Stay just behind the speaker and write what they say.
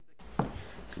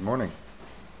Good morning.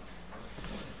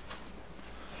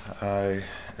 I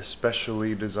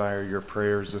especially desire your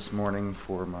prayers this morning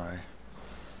for my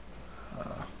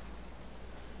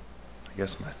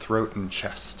throat and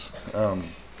chest,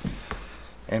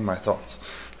 and my thoughts.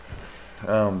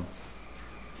 I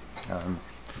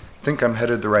think I'm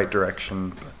headed the right direction,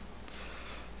 but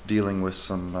dealing with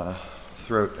some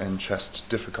throat and chest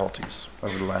difficulties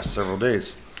over the last several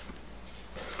days.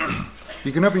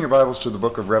 You can open your Bibles to the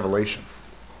book of Revelation.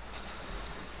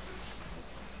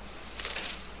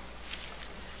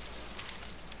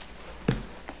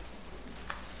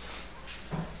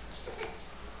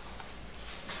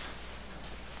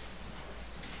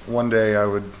 One day I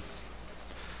would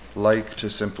like to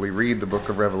simply read the book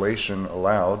of Revelation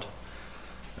aloud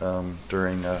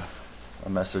during a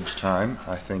message time.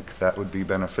 I think that would be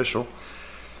beneficial.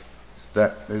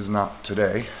 That is not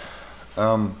today.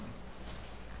 We're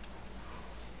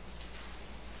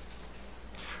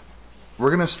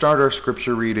going to start our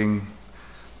scripture reading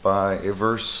by a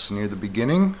verse near the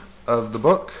beginning of the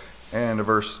book and a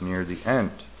verse near the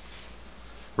end.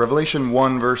 Revelation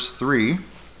 1 verse 3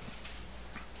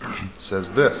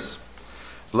 says this: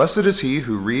 "Blessed is he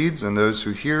who reads and those who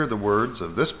hear the words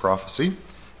of this prophecy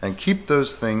and keep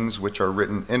those things which are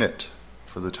written in it,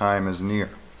 for the time is near."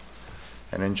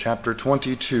 And in chapter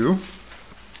 22,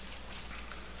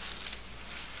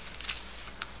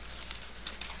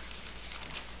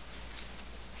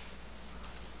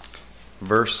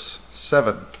 verse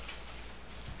 7,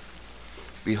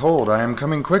 "Behold, I am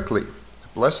coming quickly.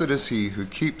 Blessed is he who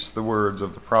keeps the words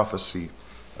of the prophecy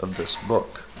of this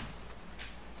book."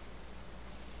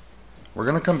 We're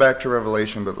going to come back to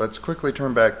Revelation, but let's quickly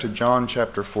turn back to John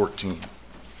chapter 14.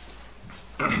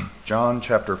 John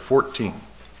chapter 14.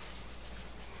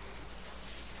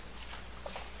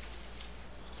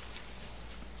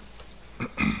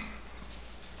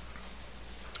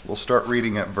 We'll start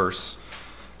reading at verse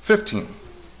 15.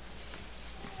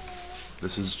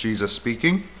 This is Jesus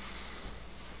speaking.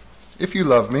 "If you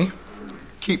love me,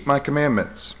 keep my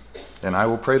commandments. And I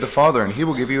will pray the Father, and he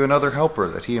will give you another helper,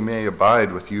 that he may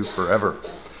abide with you forever.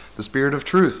 The Spirit of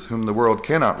truth, whom the world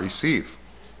cannot receive,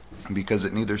 because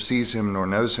it neither sees him nor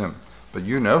knows him. But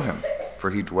you know him, for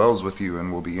he dwells with you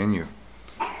and will be in you.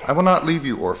 I will not leave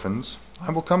you orphans. I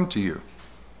will come to you.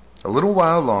 A little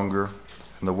while longer,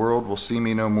 and the world will see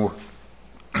me no more.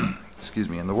 And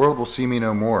the world will see me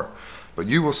no more. But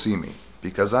you will see me.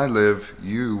 Because I live,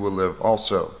 you will live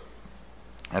also.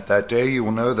 At that day you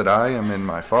will know that I am in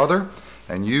my Father,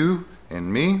 and you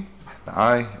in me, and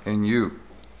I in you.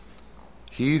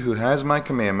 He who has my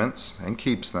commandments and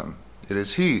keeps them, it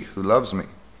is he who loves me.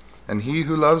 And he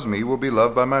who loves me will be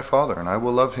loved by my Father, and I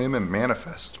will love him and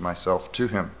manifest myself to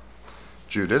him."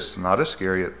 Judas, not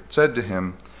Iscariot, said to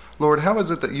him, "Lord, how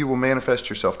is it that you will manifest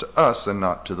yourself to us and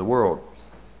not to the world?"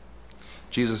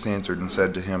 Jesus answered and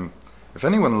said to him, "If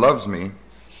anyone loves me,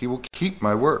 he will keep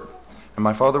my word, and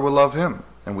my Father will love him,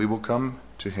 and we will come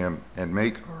to him and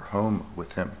make our home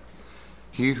with him.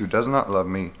 He who does not love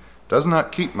me does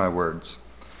not keep my words,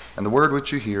 and the word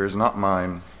which you hear is not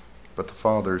mine, but the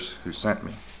Father's who sent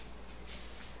me."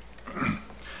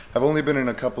 I've only been in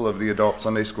a couple of the adult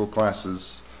Sunday school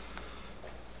classes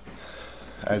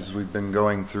as we've been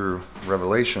going through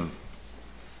Revelation,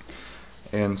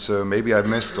 and so maybe I've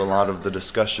missed a lot of the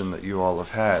discussion that you all have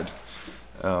had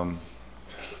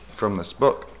from this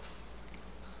book.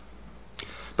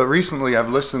 But recently I've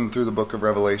listened through the book of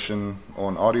Revelation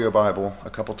on Audio Bible a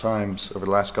couple times over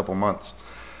the last couple months.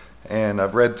 And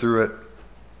I've read through it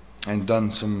and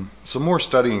done some more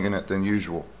studying in it than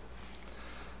usual.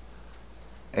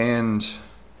 And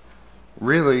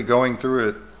really going through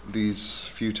it these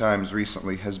few times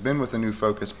recently has been with a new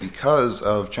focus because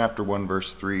of chapter 1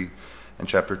 verse 3 and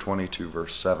chapter 22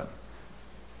 verse 7.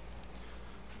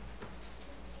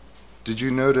 Did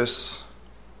you notice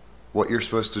what you're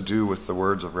supposed to do with the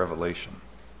words of Revelation?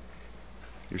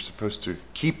 You're supposed to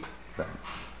keep them.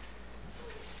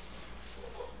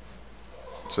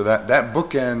 So that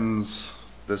bookends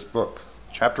this book.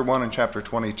 Chapter 1 and chapter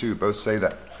 22 both say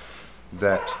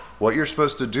that what you're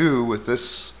supposed to do with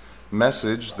this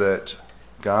message that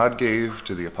God gave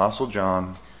to the Apostle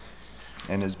John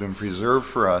and has been preserved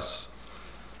for us,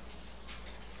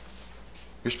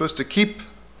 you're supposed to keep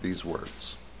these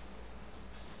words.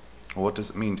 What does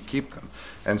it mean to keep them?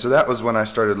 And so that was when I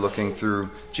started looking through.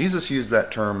 Jesus used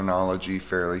that terminology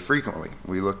fairly frequently.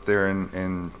 We looked there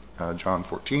in John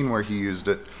 14 where he used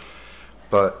it,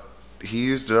 but he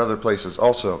used it other places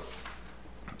also.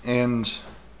 And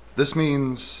this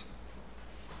means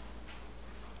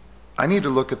I need to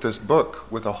look at this book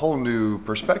with a whole new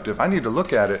perspective. I need to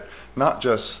look at it not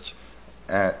just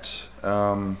at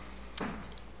I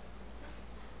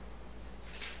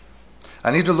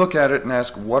need to look at it and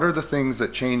ask, what are the things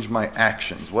that change my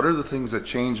actions? What are the things that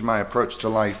change my approach to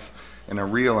life in a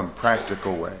real and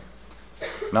practical way?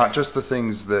 Not just the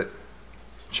things that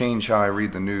change how I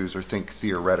read the news or think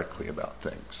theoretically about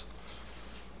things.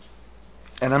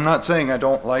 And I'm not saying I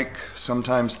don't like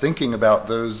sometimes thinking about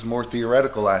those more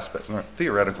theoretical aspects. No,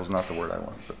 theoretical is not the word I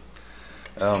want, but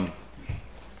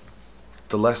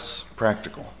the less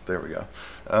practical. There we go.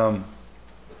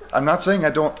 I'm not saying I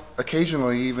don't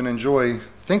occasionally even enjoy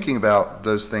thinking about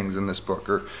those things in this book,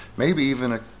 or maybe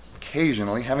even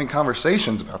occasionally having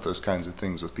conversations about those kinds of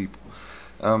things with people.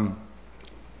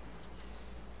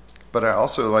 But I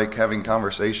also like having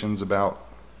conversations about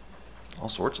all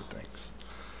sorts of things.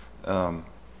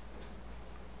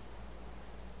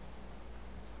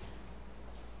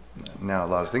 Now a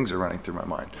lot of things are running through my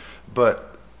mind.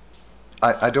 But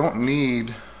I don't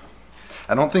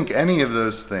think any of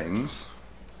those things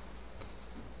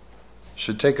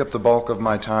should take up the bulk of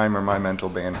my time or my mental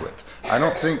bandwidth. I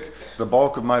don't think the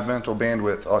bulk of my mental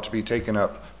bandwidth ought to be taken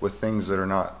up with things that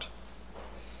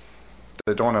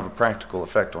don't have a practical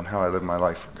effect on how I live my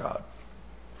life for God.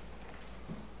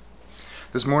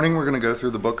 This morning we're going to go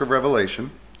through the book of Revelation,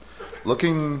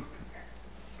 looking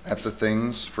at the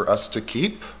things for us to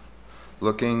keep,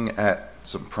 looking at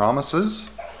some promises,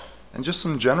 and just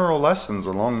some general lessons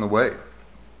along the way.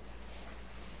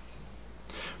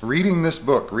 Reading this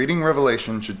book, reading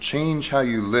Revelation, should change how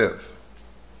you live.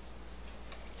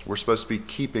 We're supposed to be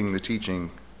keeping the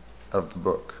teaching of the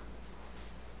book.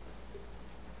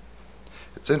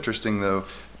 It's interesting, though.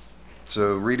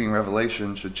 So reading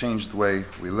Revelation should change the way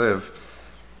we live,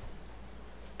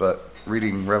 but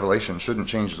reading Revelation shouldn't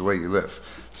change the way you live.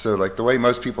 So like the way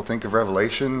most people think of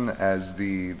Revelation as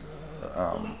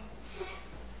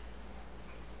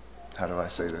how do I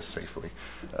say this safely?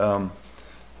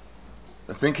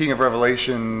 Thinking of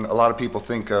Revelation, a lot of people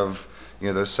think of,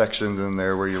 those sections in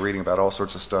there where you're reading about all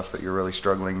sorts of stuff that you're really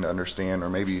struggling to understand, or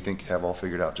maybe you think you have all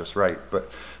figured out just right. But,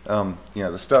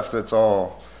 the stuff that's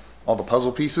all the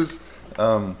puzzle pieces,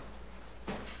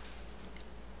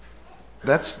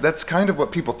 that's kind of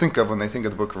what people think of when they think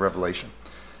of the book of Revelation.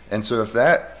 And so if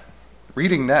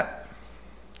reading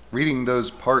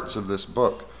those parts of this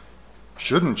book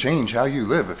shouldn't change how you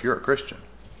live if you're a Christian.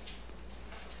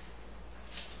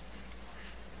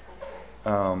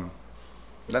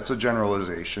 That's a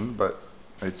generalization, but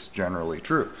it's generally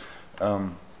true.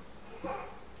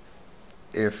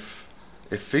 If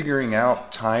figuring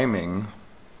out timing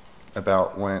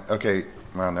about when,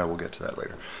 no, we'll get to that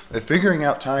later. If figuring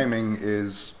out timing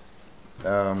is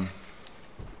going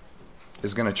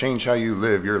to change how you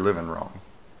live, you're living wrong.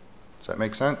 Does that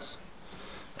make sense?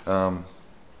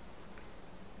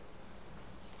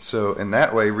 So in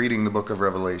that way, reading the book of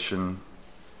Revelation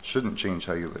shouldn't change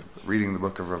how you live. But reading the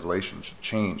book of Revelation should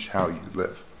change how you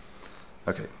live.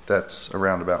 Okay, that's a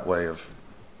roundabout way of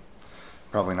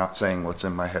probably not saying what's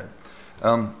in my head.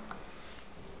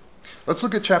 Let's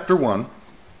look at chapter 1.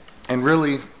 And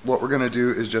really what we're going to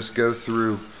do is just go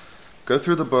through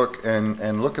the book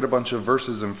and look at a bunch of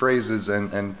verses and phrases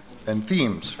and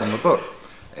themes from the book.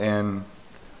 And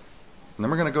then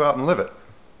we're going to go out and live it.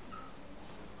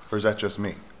 Or is that just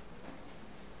me?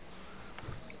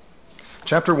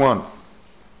 Chapter 1,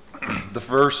 the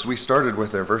verse we started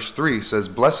with there, verse 3, says,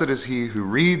 "Blessed is he who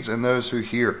reads and those who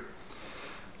hear."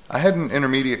 I had an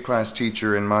intermediate class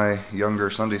teacher in my younger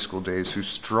Sunday school days who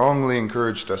strongly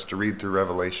encouraged us to read through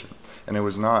Revelation. And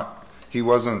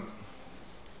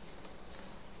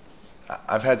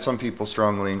I've had some people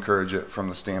strongly encourage it from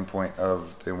the standpoint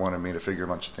of they wanted me to figure a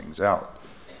bunch of things out.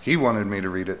 He wanted me to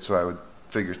read it so I would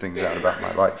figure things out about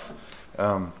my life.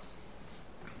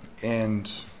 And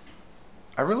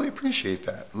I really appreciate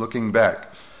that, looking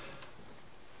back.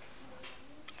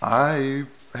 I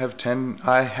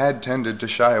had tended to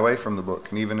shy away from the book,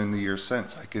 and even in the years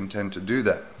since, I can tend to do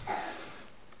that.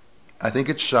 I think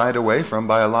it's shied away from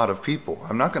by a lot of people.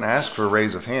 I'm not going to ask for a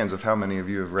raise of hands of how many of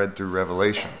you have read through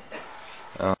Revelation.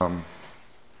 But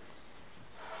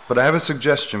I have a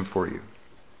suggestion for you.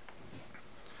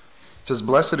 It says,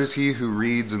 "Blessed is he who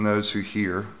reads and those who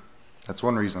hear." That's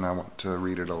one reason I want to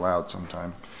read it aloud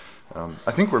sometime.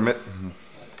 I think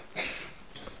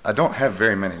I don't have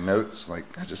very many notes. I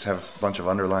just have a bunch of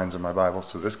underlines in my Bible,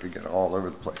 so this could get all over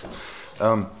the place.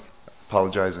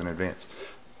 Apologize in advance.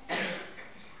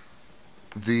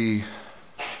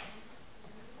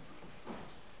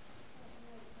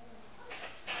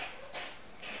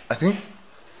 I think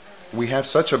we have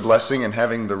such a blessing in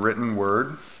having the written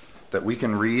word that we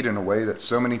can read in a way that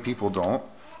so many people don't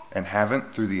and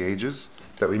haven't through the ages,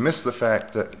 that we miss the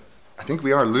fact that I think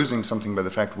we are losing something by the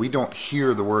fact we don't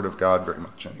hear the Word of God very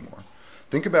much anymore.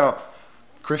 Think about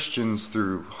Christians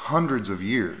through hundreds of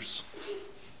years.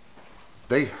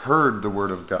 They heard the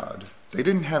Word of God. They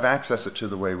didn't have access to it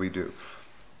the way we do.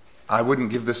 I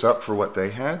wouldn't give this up for what they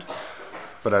had,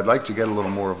 but I'd like to get a little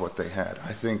more of what they had.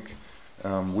 I think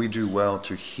we do well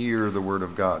to hear the Word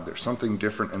of God. There's something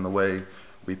different in the way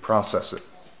we process it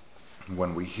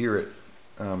when we hear it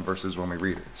versus when we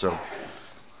read it. So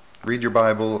read your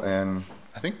Bible, and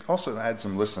I think also add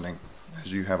some listening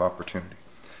as you have opportunity.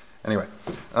 Anyway,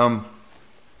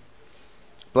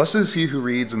 blessed is he who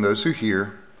reads and those who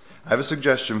hear. I have a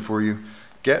suggestion for you.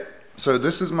 So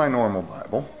this is my normal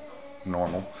Bible.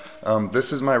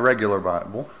 This is my regular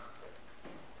Bible.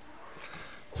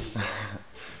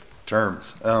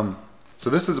 Terms.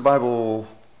 So this is a Bible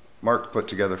Mark put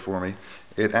together for me.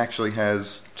 It actually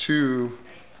has two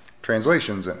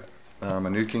translations in it, a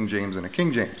New King James and a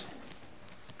King James.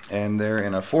 And they're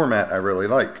in a format I really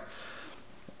like.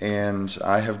 And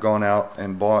I have gone out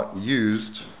and bought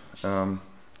used. The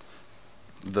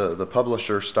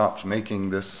publisher stopped making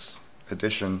this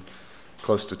edition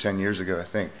close to 10 years ago, I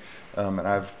think. And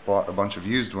I've bought a bunch of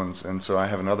used ones, and so I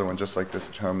have another one just like this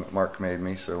at home that Mark made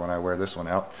me, so when I wear this one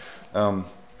out.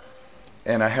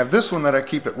 And I have this one that I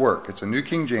keep at work. It's a New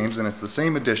King James, and it's the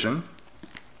same edition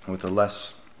with a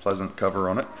less pleasant cover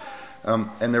on it.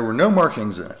 And there were no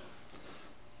markings in it.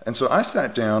 And so I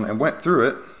sat down and went through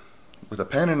it with a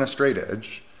pen and a straight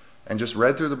edge and just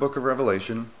read through the book of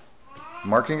Revelation,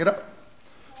 marking it up.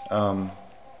 I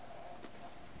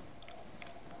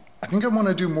think I want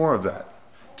to do more of that.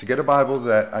 To get a Bible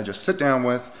that I just sit down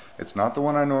with. It's not the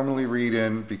one I normally read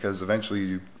in, because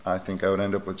eventually I think I would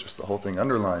end up with just the whole thing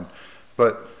underlined.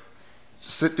 But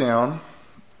sit down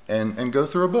and go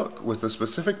through a book with the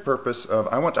specific purpose of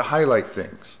I want to highlight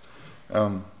things.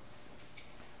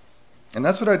 And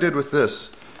that's what I did with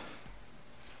this.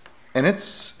 And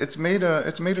it's made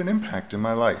an impact in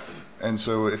my life. And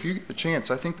so if you get a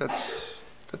chance, I think that's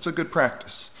a good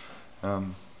practice.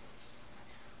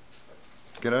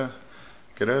 Get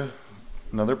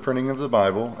another printing of the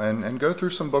Bible and go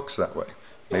through some books that way.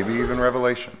 Maybe even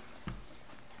Revelation.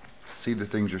 See the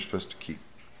things you're supposed to keep.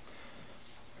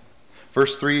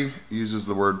 Verse 3 uses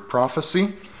the word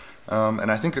prophecy. And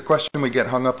I think a question we get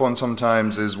hung up on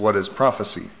sometimes is, what is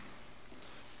prophecy?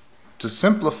 To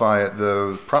simplify it,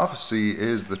 though, prophecy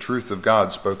is the truth of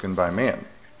God spoken by man.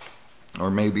 Or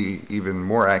maybe even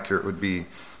more accurate would be,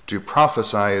 to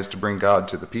prophesy is to bring God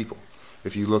to the people.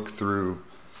 If you look through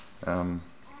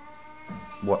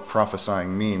what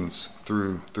prophesying means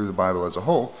through the Bible as a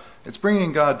whole, it's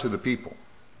bringing God to the people.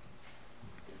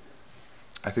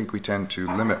 I think we tend to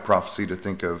limit prophecy to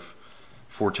think of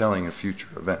foretelling of future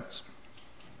events.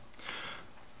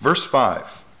 Verse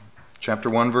 5, chapter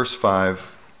 1, verse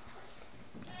 5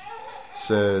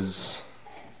 says,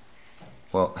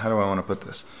 well, how do I want to put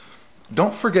this?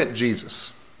 Don't forget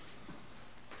Jesus.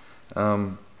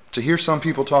 To hear some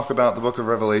people talk about the book of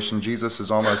Revelation, Jesus is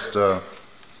almost a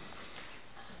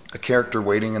character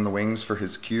waiting in the wings for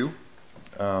his cue.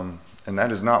 And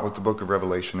that is not what the book of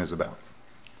Revelation is about.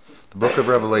 The book of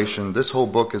Revelation, this whole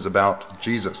book is about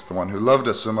Jesus, the one who loved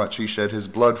us so much he shed his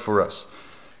blood for us,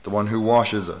 the one who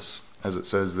washes us, as it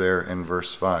says there in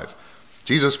verse 5.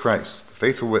 Jesus Christ, the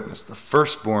faithful witness, the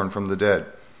firstborn from the dead,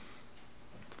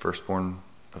 the firstborn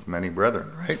of many brethren,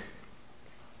 right?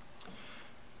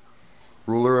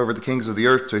 Ruler over the kings of the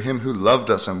earth, to him who loved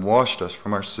us and washed us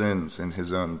from our sins in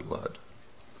his own blood.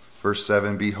 Verse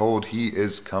 7, behold, he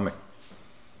is coming.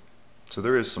 So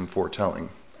there is some foretelling.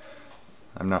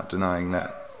 I'm not denying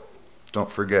that.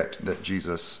 Don't forget that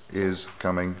Jesus is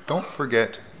coming. Don't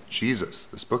forget Jesus.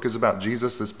 This book is about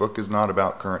Jesus. This book is not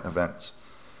about current events.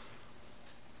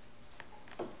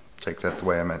 Take that the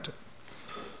way I meant it.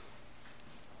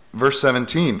 Verse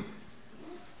 17.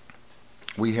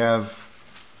 We have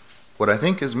what I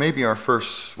think is maybe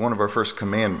one of our first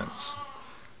commandments.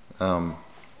 I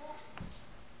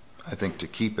think to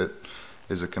keep it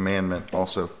is a commandment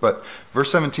also. But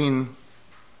verse 17,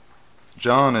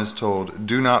 John is told,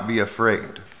 do not be afraid.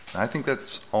 And I think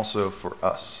that's also for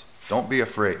us. Don't be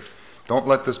afraid. Don't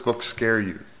let this book scare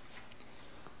you.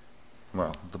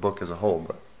 Well, the book as a whole,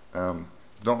 but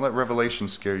don't let Revelation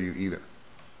scare you either.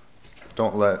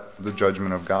 Don't let the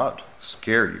judgment of God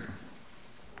scare you.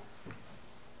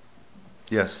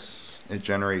 Yes, it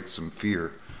generates some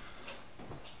fear.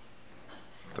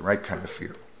 The right kind of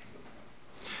fear.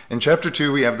 In chapter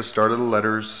 2, we have the start of the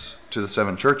letters to the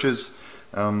 7 churches.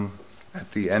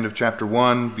 At the end of chapter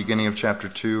 1, beginning of chapter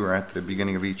 2, or at the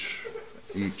beginning of each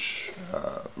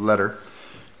letter,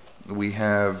 we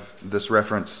have this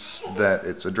reference that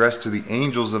it's addressed to the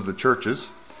angels of the churches.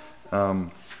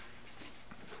 I've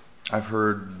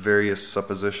heard various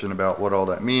supposition about what all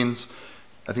that means.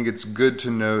 I think it's good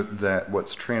to note that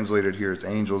what's translated here as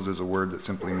angels is a word that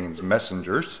simply means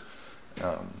messengers.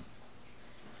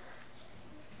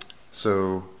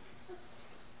 So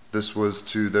this was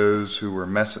to those who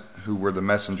were the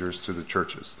messengers to the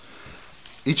churches.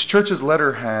 Each church's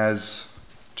letter has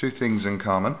two things in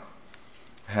common.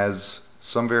 It has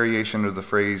some variation of the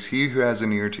phrase, "He who has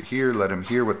an ear to hear, let him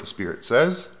hear what the Spirit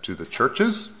says," to the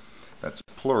churches. That's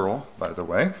plural, by the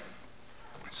way.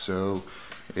 So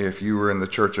if you were in the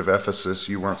church of Ephesus,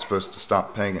 you weren't supposed to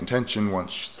stop paying attention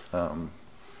once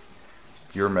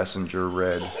your messenger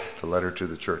read the letter to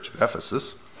the church of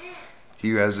Ephesus. He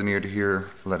who has an ear to hear,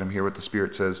 let him hear what the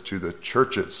Spirit says to the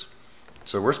churches.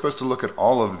 So we're supposed to look at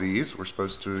all of these. We're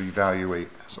supposed to evaluate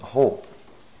as a whole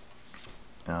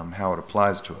how it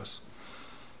applies to us.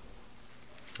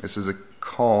 This is a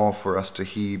call for us to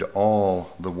heed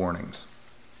all the warnings.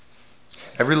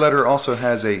 Every letter also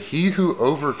has a "he who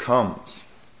overcomes,"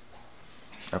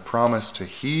 a promise to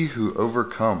he who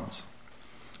overcomes.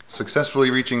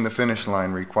 Successfully reaching the finish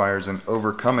line requires an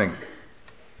overcoming.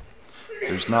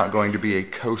 There's not going to be a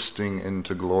coasting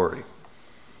into glory.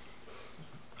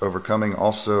 Overcoming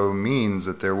also means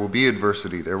that there will be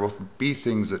adversity. There will be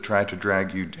things that try to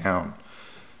drag you down.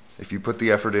 If you put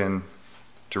the effort in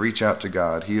to reach out to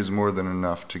God, He is more than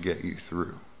enough to get you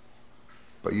through.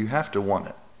 But you have to want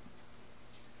it.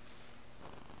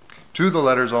 Two of the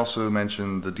letters also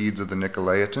mention the deeds of the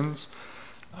Nicolaitans.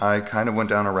 I kind of went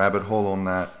down a rabbit hole on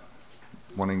that,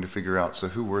 wanting to figure out, so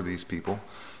who were these people?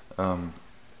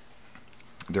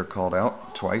 They're called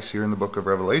out twice here in the book of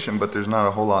Revelation, but there's not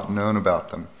a whole lot known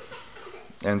about them.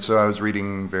 And so I was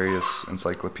reading various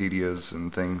encyclopedias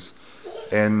and things,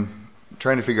 and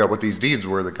trying to figure out what these deeds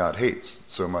were that God hates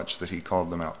so much that He called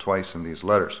them out twice in these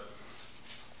letters.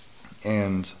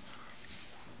 And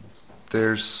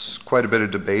there's quite a bit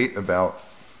of debate about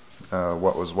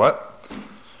what was what.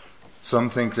 Some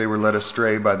think they were led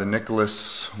astray by the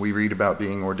Nicholas we read about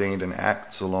being ordained in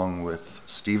Acts along with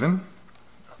Stephen.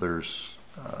 Other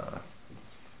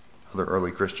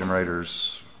early Christian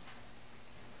writers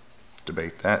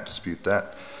dispute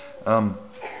that.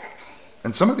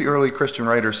 And some of the early Christian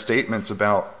writers' statements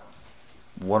about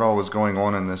what all was going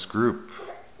on in this group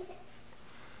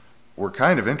were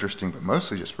kind of interesting, but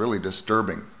mostly just really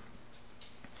disturbing.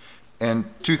 And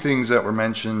two things that were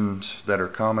mentioned that are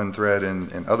common thread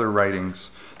in other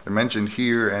writings, they're mentioned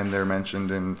here and they're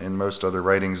mentioned in most other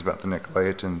writings about the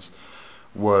Nicolaitans,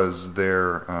 was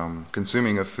their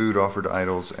consuming of food offered to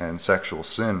idols and sexual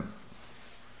sin.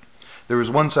 There was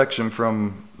one section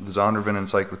from the Zondervan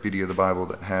Encyclopedia of the Bible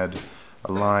that had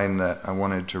a line that I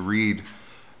wanted to read.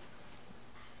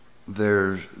 They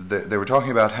were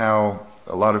talking about how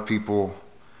a lot of people,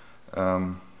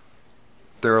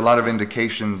 there are a lot of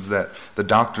indications that the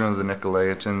doctrine of the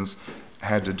Nicolaitans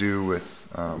had to do with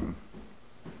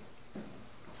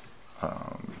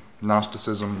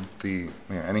Gnosticism.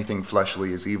 Anything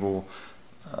fleshly is evil.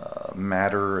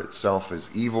 Matter itself is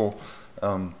evil.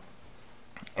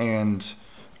 And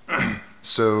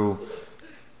so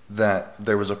that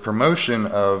there was a promotion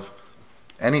of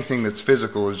anything that's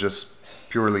physical is just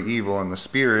purely evil, and the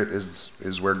spirit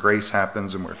is where grace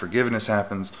happens and where forgiveness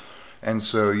happens. And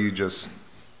so you just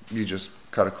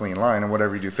cut a clean line, and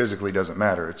whatever you do physically doesn't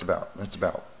matter. It's about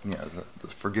the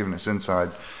forgiveness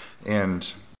inside,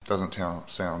 and doesn't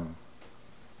sound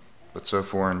but so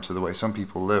foreign to the way some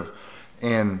people live.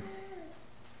 And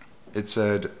it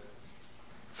said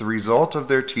the result of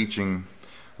their teaching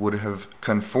would have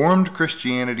conformed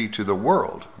Christianity to the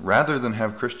world rather than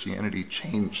have Christianity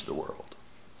change the world.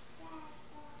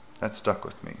 That stuck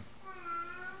with me.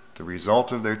 The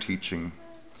result of their teaching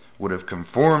would have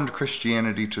conformed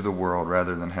Christianity to the world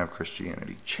rather than have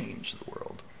Christianity change the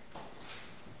world.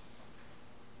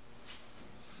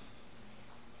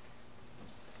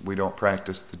 We don't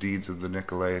practice the deeds of the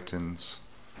Nicolaitans,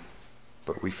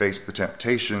 but we face the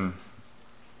temptation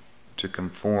to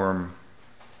conform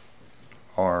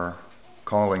our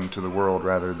calling to the world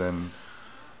rather than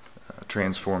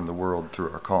transform the world through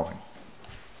our calling.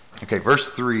 Okay, verse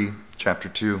 3, chapter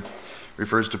 2,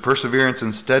 refers to perseverance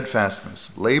and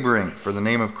steadfastness, laboring for the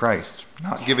name of Christ,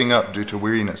 not giving up due to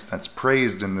weariness. That's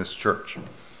praised in this church.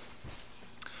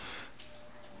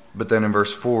 But then in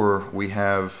verse 4, we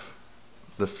have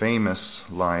the infamous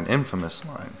line,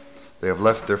 they have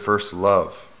left their first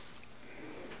love.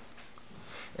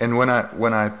 And when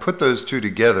I put those two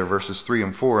together, verses 3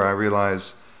 and 4, I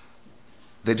realize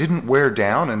they didn't wear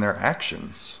down in their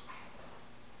actions,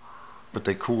 but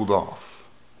they cooled off.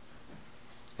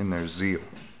 in their zeal.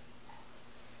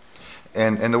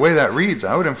 And the way that reads,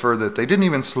 I would infer that they didn't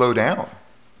even slow down.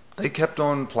 They kept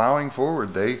on plowing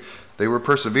forward. They were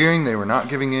persevering. They were not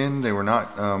giving in. They were not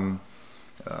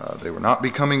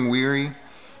becoming weary.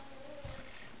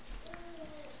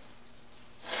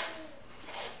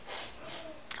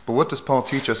 But what does Paul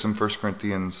teach us in 1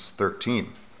 Corinthians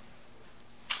 13?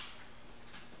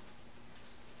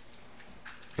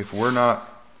 If we're not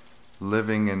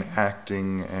living and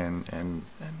acting and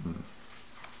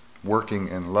working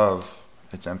in love,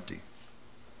 it's empty.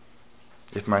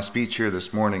 If my speech here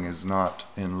this morning is not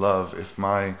in love, if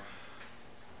my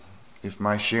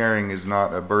sharing is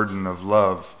not a burden of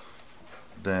love,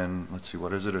 then, let's see,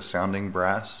 what is it? A sounding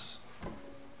brass?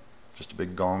 Just a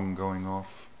big gong going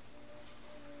off?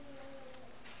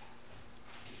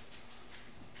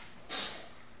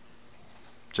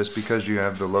 Just because you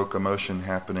have the locomotion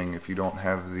happening, if you don't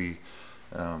have the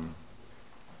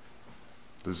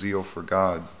zeal for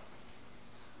God,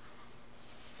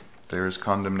 there is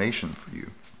condemnation for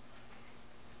you.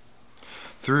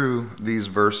 Through these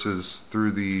verses,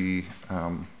 through the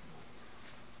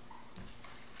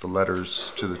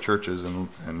letters to the churches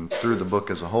and through the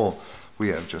book as a whole, we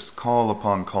have just call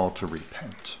upon call to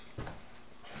repent.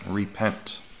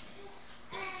 Repent.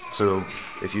 So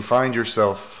if you find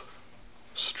yourself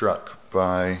struck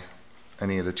by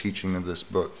any of the teaching of this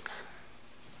book,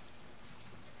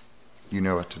 you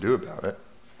know what to do about it.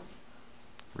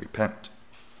 Repent.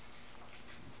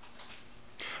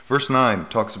 Verse 9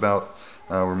 talks about,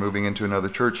 we're moving into another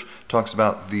church, talks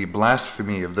about the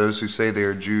blasphemy of those who say they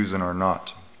are Jews and are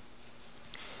not.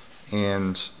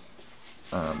 And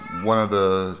one of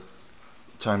the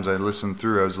times I listened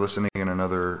through, I was listening in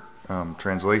another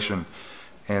translation,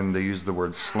 and they used the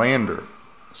word slander.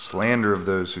 Slander of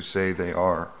those who say they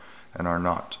are and are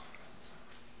not.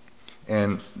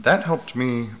 And that helped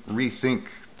me rethink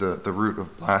the root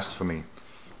of blasphemy.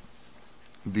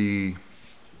 The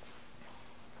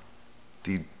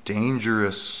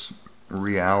dangerous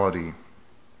reality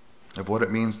of what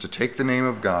it means to take the name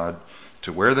of God,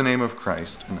 to wear the name of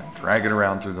Christ, and then drag it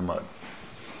around through the mud.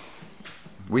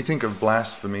 We think of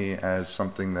blasphemy as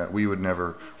something that we would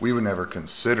never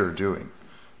consider doing.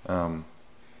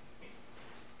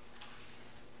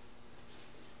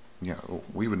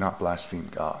 We would not blaspheme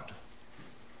God.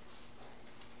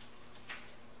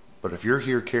 But if you're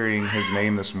here carrying his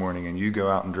name this morning and you go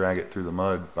out and drag it through the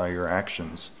mud by your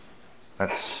actions,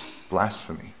 that's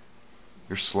blasphemy.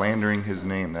 You're slandering his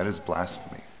name. That is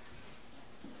blasphemy.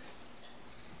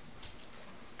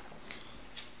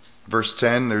 Verse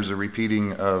 10, there's a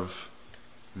repeating of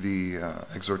the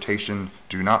exhortation,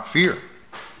 do not fear,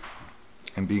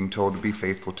 and being told to be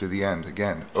faithful to the end.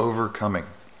 Again, overcoming.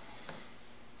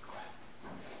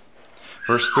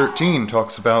 Verse 13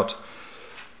 talks about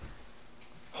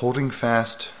holding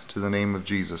fast to the name of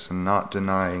Jesus and not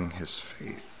denying his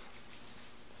faith.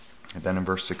 And then in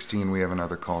verse 16 we have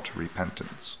another call to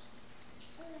repentance.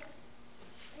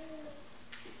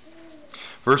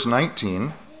 Verse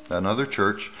 19, another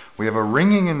church, we have a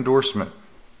ringing endorsement.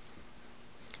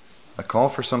 A call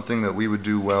for something that we would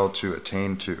do well to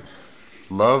attain to.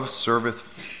 Love, service,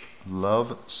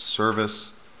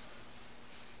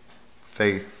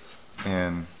 faith,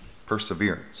 and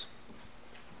perseverance.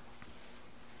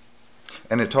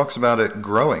 And it talks about it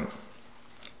growing. It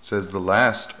says the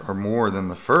last are more than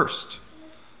the first.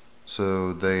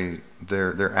 So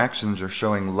their actions are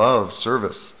showing love,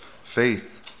 service,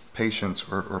 faith, patience,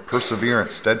 or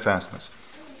perseverance, steadfastness.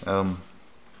 And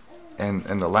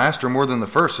the last are more than the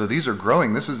first. So these are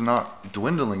growing. This is not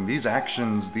dwindling. These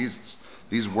actions,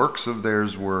 these works of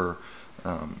theirs were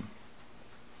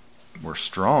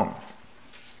strong.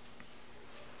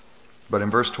 But in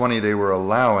verse 20, they were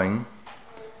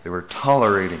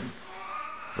tolerating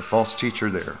the false teacher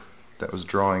there that was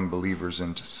drawing believers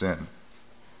into sin.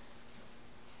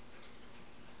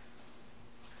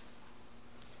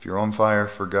 If you're on fire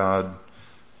for God,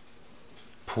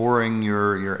 pouring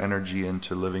your energy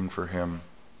into living for him,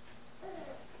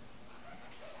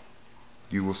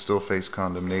 you will still face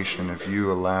condemnation if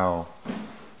you allow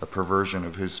a perversion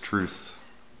of his truth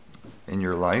in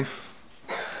your life,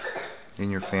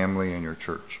 in your family, in your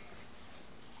church.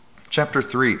 Chapter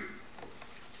 3.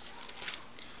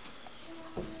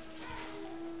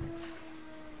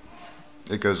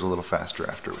 It goes a little faster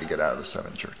after we get out of the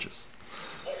 7 churches.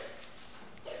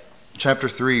 Chapter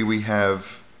 3, we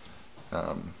have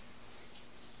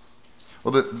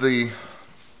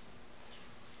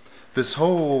this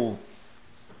whole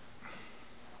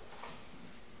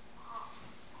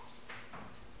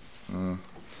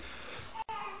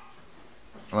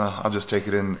I'll just take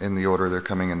it in the order they're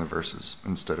coming in the verses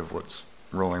instead of what's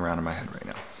rolling around in my head right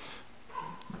now.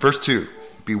 Verse 2,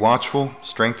 be watchful,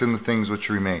 strengthen the things which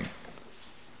remain.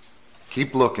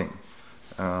 Keep looking.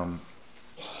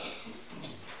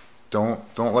 Don't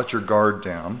let your guard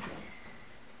down.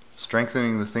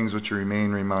 Strengthening the things which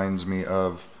remain reminds me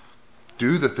of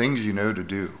do the things you know to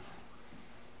do.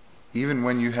 Even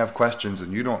when you have questions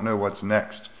and you don't know what's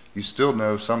next, you still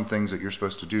know some things that you're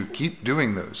supposed to do. Keep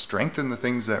doing those. Strengthen the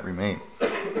things that remain.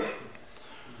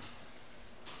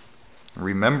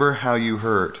 Remember how you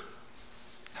heard,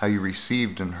 how you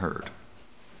received and heard.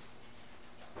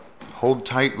 Hold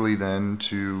tightly then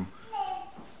to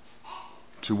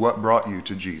what brought you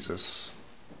to Jesus.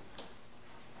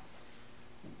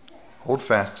 Hold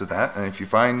fast to that, and if you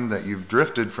find that you've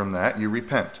drifted from that, you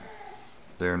repent.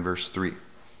 There in verse 3.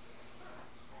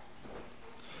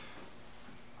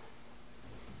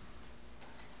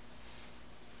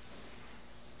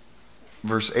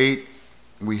 Verse 8,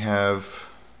 we have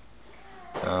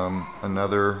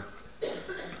another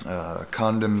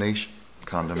commendation.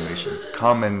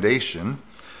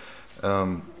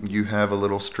 You have a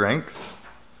little strength.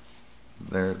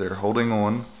 They're holding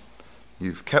on.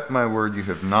 You've kept my word. You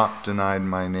have not denied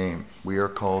my name. We are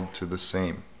called to the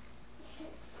same.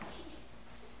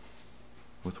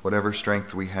 With whatever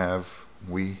strength we have,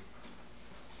 we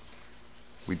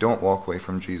don't walk away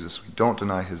from Jesus. We don't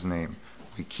deny his name.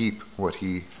 We keep what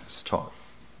he has taught.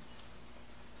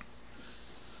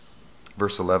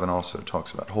 Verse 11 also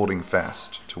talks about holding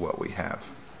fast to what we have.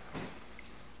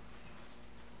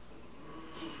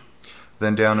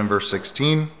 Then down in verse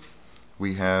 16,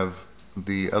 we have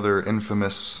the other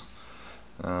infamous,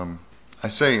 I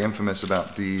say infamous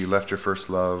about the left your first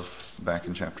love back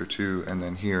in chapter 2 and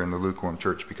then here in the lukewarm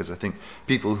church, because I think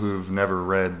people who've never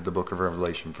read the book of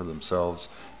Revelation for themselves,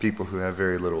 people who have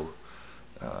very little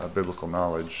biblical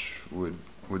knowledge would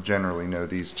generally know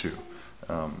these two.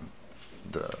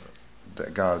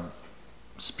 That God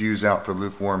spews out the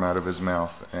lukewarm out of his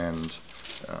mouth and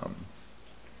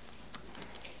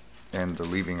the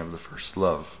leaving of the first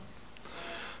love.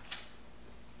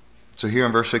 So here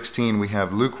in verse 16 we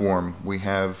have lukewarm. We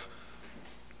have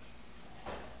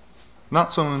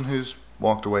not someone who's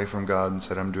walked away from God and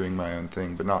said, I'm doing my own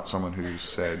thing, but not someone who's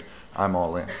said, I'm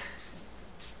all in.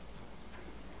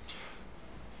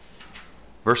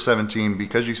 Verse 17,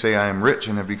 because you say I am rich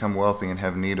and have become wealthy and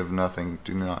have need of nothing,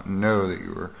 do not know that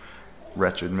you are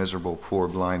wretched, miserable, poor,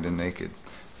 blind, and naked.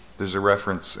 There's a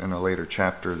reference in a later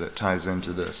chapter that ties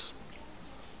into this.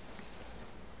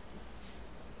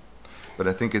 But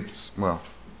I think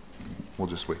we'll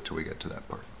just wait till we get to that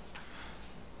part.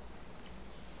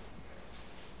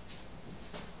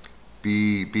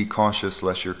 Be cautious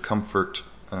lest your comfort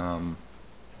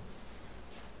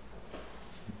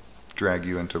drag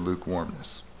you into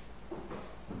lukewarmness.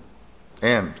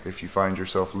 And if you find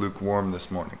yourself lukewarm this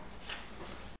morning,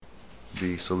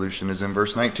 the solution is in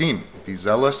verse 19. Be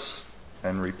zealous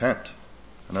and repent.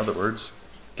 In other words,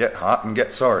 get hot and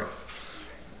get sorry.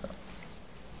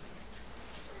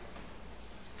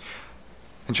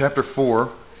 In chapter 4,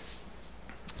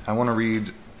 I want to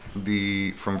read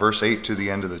from verse 8 to the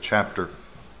end of the chapter.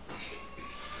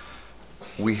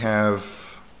 We have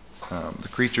the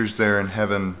creatures there in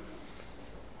heaven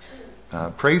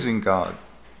praising God,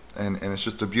 and it's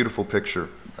just a beautiful picture.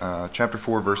 Chapter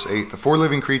 4, verse 8, the four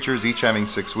living creatures, each having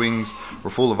 6 wings, were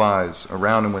full of eyes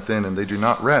around and within, and they do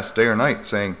not rest day or night,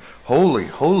 saying, Holy,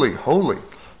 holy, holy,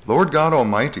 Lord God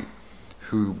Almighty,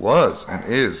 who was and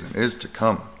is to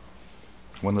come.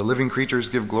 When the living creatures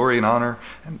give glory and honor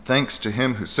and thanks to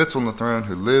him who sits on the throne,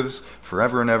 who lives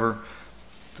forever and ever,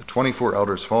 the 24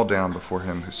 elders fall down before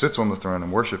him who sits on the throne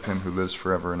and worship him who lives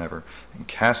forever and ever, and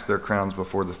cast their crowns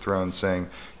before the throne, saying,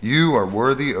 You are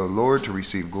worthy, O Lord, to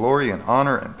receive glory and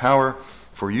honor and power,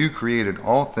 for you created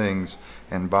all things,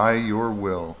 and by your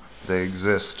will they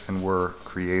exist and were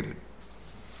created.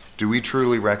 Do we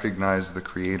truly recognize the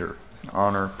Creator and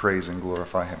honor, praise, and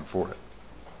glorify him for it?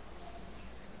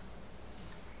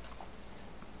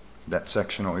 That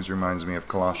section always reminds me of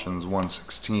Colossians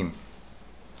 1:16,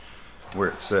 where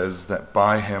it says that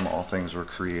by him all things were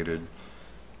created,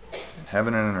 in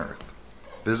heaven and in earth,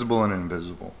 visible and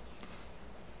invisible.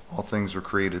 All things were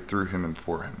created through him and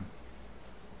for him.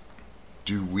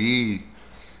 Do we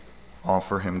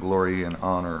offer him glory and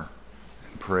honor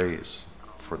and praise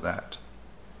for that?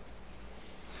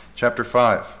 Chapter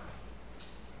 5.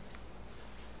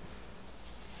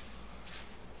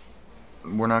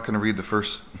 We're not going to read the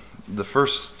first. The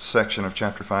first section of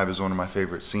chapter 5 is one of my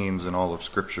favorite scenes in all of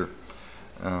Scripture.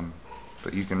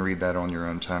 But you can read that on your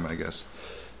own time, I guess.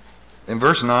 In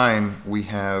verse 9, we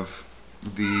have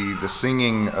the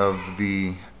singing of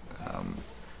the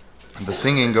the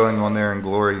singing going on there in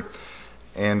glory.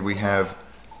 And we have,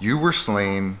 you were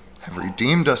slain, have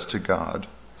redeemed us to God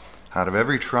out of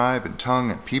every tribe and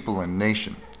tongue and people and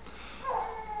nation.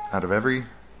 Out of every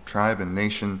tribe and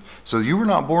nation. So you were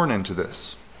not born into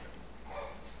this.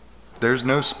 There's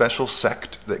no special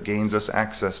sect that gains us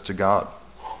access to God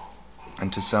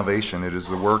and to salvation. It is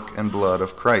the work and blood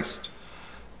of Christ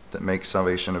that makes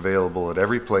salvation available at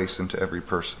every place and to every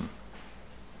person.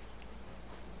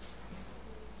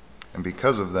 And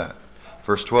because of that,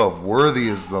 verse 12, worthy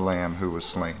is the Lamb who was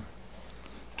slain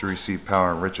to receive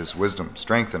power and riches, wisdom,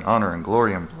 strength and honor and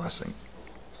glory and blessing.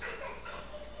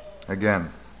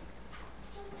 Again,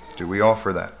 do we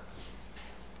offer that?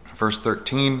 Verse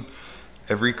 13,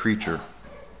 every creature.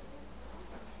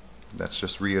 That's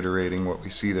just reiterating what we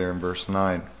see there in verse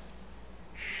 9.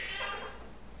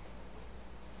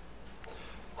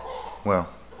 Well,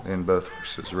 in both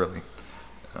verses, really.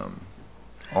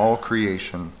 All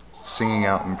creation singing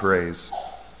out in praise,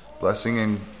 blessing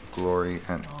and glory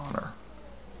and honor.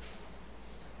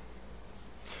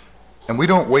 And we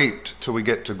don't wait till we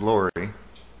get to glory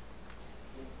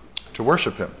to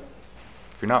worship him.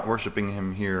 If you're not worshiping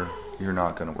him here, you're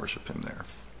not going to worship him there.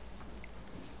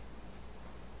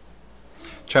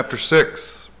 Chapter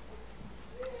 6.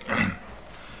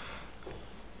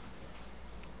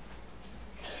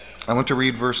 I want to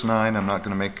read verse 9. I'm not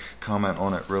going to make comment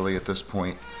on it really at this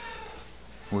point.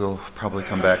 We'll probably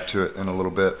come back to it in a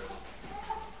little bit.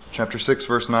 Chapter 6,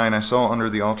 verse 9, I saw under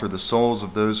the altar the souls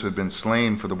of those who had been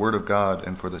slain for the word of God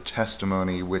and for the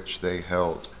testimony which they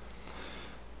held.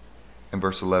 In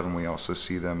verse 11, we also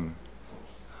see them,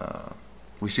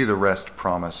 we see the rest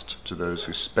promised to those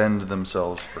who spend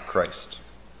themselves for Christ.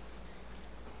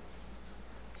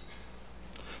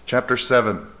 Chapter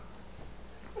 7.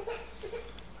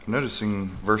 I'm noticing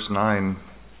verse 9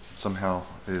 somehow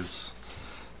is,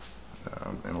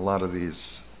 in a lot of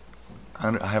these,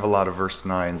 I have a lot of verse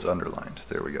 9s underlined.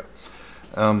 There we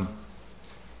go.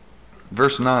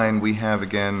 Verse 9, we have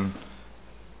again,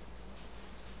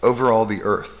 over all the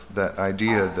earth, that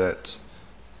idea that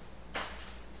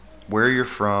where you're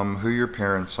from, who your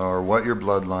parents are, what your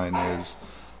bloodline is,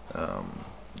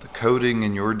 the coding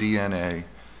in your DNA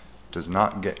does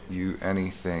not get you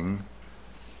anything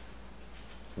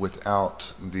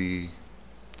without the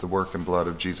work and blood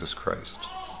of Jesus Christ.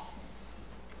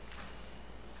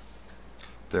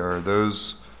 There are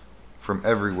those from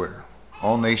everywhere,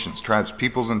 all nations, tribes,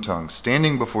 peoples, and tongues,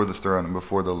 standing before the throne and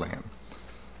before the Lamb.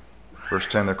 Verse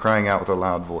 10, they're crying out with a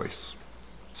loud voice.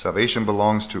 Salvation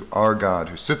belongs to our God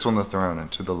who sits on the throne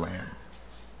and to the Lamb.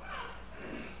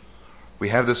 We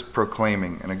have this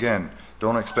proclaiming, and again,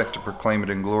 don't expect to proclaim it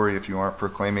in glory if you aren't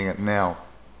proclaiming it now.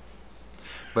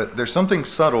 But there's something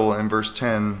subtle in verse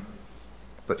 10,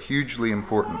 but hugely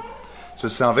important. It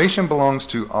says, salvation belongs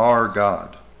to our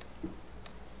God.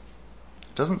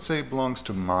 It doesn't say it belongs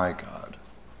to my God.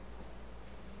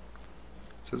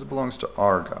 It says it belongs to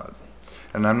our God.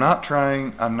 And I'm not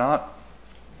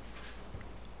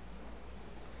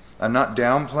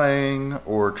downplaying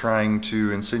or trying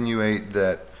to insinuate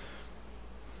that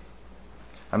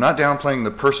I'm not downplaying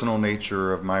the personal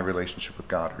nature of my relationship with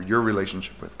God or your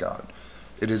relationship with God.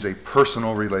 It is a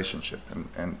personal relationship,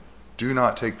 and do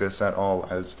not take this at all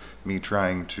as me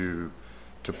trying to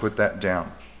put that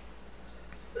down.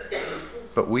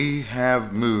 But we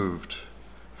have moved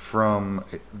from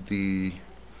the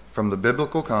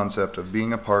biblical concept of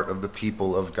being a part of the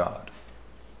people of God.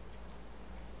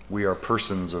 We are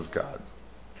persons of God.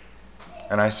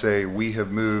 And I say we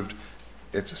have moved.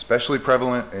 It's especially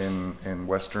prevalent in the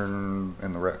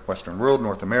Western world,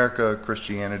 North America,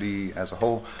 Christianity as a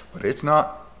whole, but it's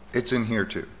not. It's in here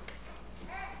too.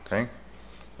 Okay?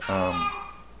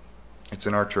 It's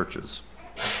in our churches.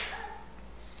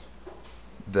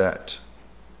 That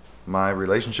my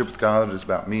relationship with God is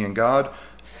about me and God,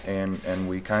 and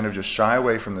we kind of just shy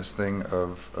away from this thing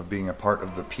of being a part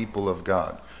of the people of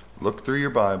God. Look through your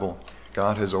Bible.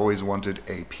 God has always wanted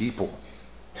a people.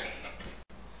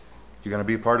 You going to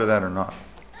be a part of that or not?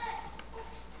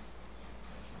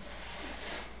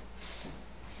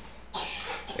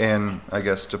 And I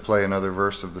guess to play another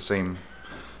verse of the same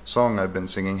song I've been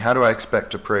singing, how do I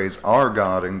expect to praise our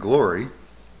God in glory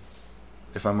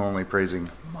if I'm only praising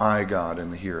my God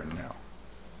in the here and now?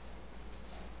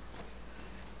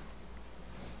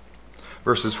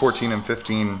 Verses 14 and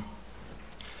 15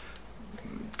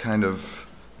 kind of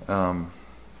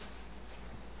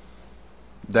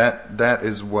that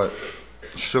is what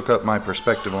shook up my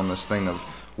perspective on this thing of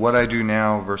what I do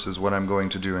now versus what I'm going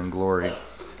to do in glory.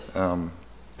 The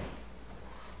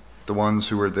ones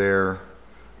who were there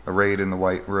arrayed in the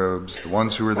white robes, the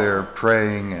ones who were there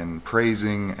praying and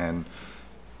praising, and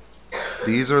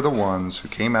these are the ones who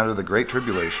came out of the great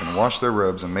tribulation, washed their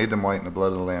robes, and made them white in the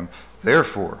blood of the Lamb.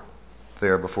 Therefore, they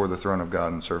are before the throne of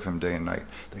God and serve him day and night.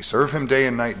 They serve him day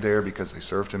and night there because they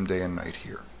served him day and night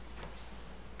here.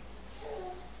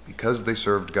 Because they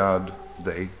served God,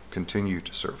 they continue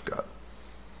to serve God.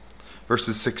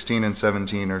 Verses 16 and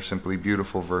 17 are simply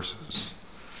beautiful verses.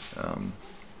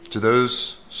 To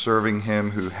those serving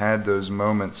him who had those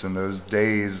moments and those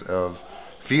days of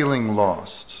feeling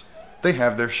lost, they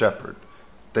have their shepherd.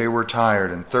 They were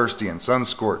tired and thirsty and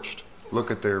sun-scorched.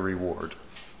 Look at their reward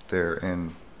there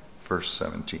in verse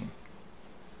 17.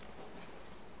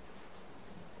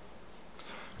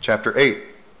 Chapter 8,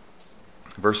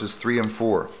 verses 3 and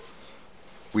 4.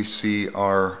 We see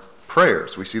our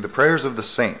prayers. We see the prayers of the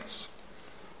saints.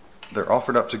 They're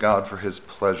offered up to God for his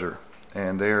pleasure,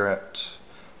 and they're at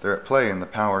play in the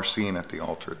power seen at the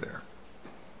altar there.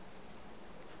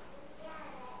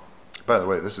 By the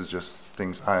way, this is just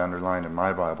things I underlined in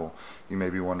my Bible. You may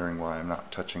be wondering why I'm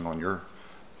not touching on your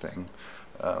thing.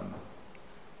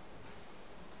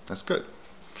 That's good.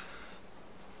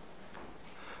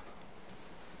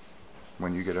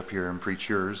 When you get up here and preach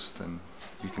yours, then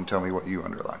you can tell me what you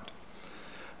underlined.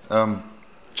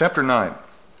 Chapter 9.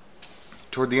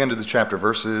 Toward the end of the chapter,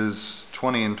 verses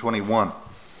 20 and 21,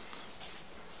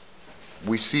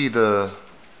 we see the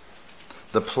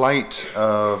plight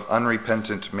of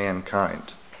unrepentant mankind.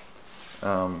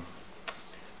 And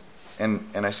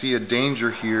I see a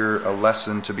danger here, a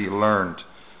lesson to be learned.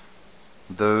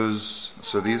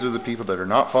 So these are the people that are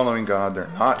not following God, they're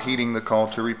not heeding the call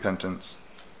to repentance.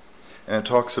 And it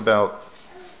talks about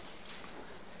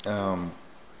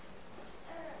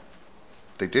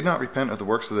they did not repent of the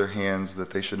works of their hands,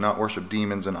 that they should not worship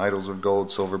demons and idols of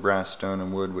gold, silver, brass, stone,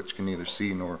 and wood, which can neither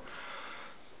see nor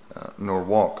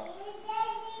walk.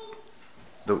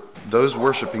 Those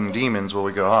worshiping demons, well,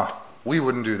 we go, we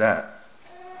wouldn't do that.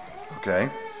 Okay.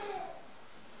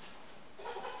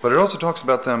 But it also talks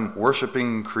about them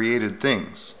worshiping created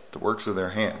things, the works of their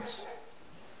hands.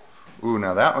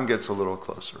 Now that one gets a little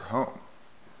closer home.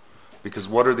 Because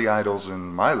what are the idols in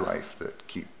my life that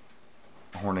keep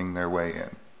horning their way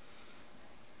in?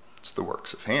 It's the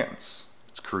works of hands.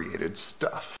 It's created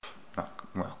stuff.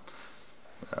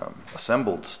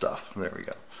 Assembled stuff. There we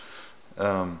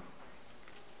go.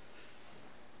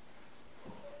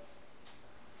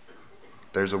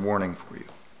 There's a warning for you.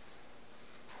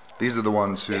 These are the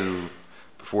ones who,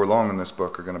 before long in this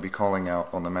book, are going to be calling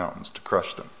out on the mountains to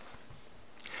crush them.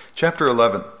 Chapter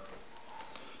 11,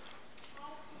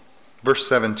 verse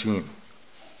 17.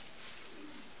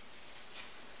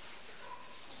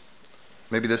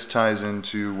 Maybe this ties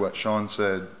into what Sean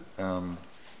said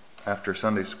after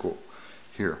Sunday school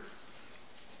here.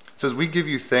 It says, "We give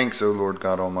you thanks, O Lord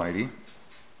God Almighty,"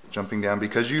 jumping down,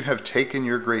 "because you have taken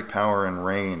your great power and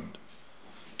reigned."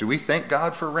 Do we thank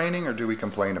God for reigning, or do we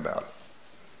complain about it?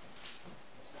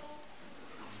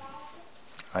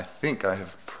 I think I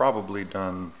have probably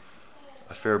done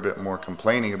a fair bit more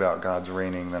complaining about God's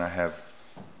reigning than I have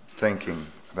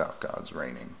thanking about God's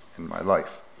reigning in my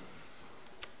life.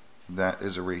 That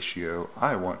is a ratio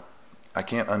I want. I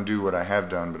can't undo what I have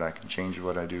done, but I can change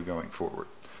what I do going forward.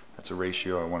 That's a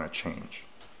ratio I want to change.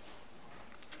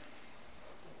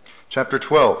 Chapter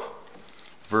 12,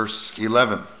 verse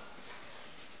 11.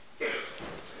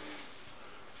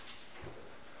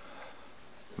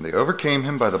 "They overcame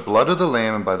him by the blood of the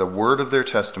Lamb and by the word of their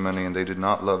testimony, and they did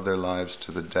not love their lives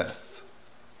to the death."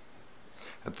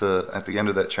 At the end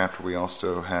of that chapter, we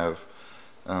also have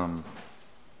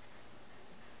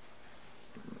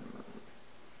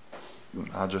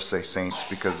I'll just say saints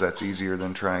because that's easier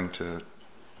than trying to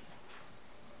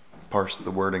parse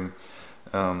the wording,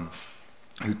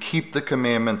 who keep the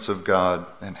commandments of God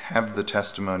and have the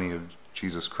testimony of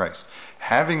Jesus Christ.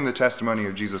 Having the testimony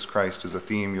of Jesus Christ is a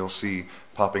theme you'll see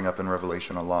popping up in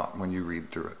Revelation a lot when you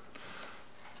read through it.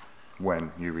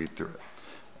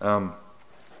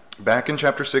 Back in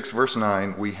chapter 6, verse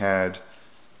 9, we had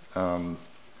under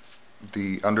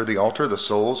the altar the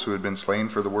souls who had been slain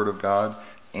for the word of God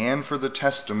and for the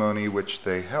testimony which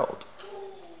they held.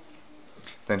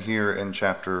 Then here in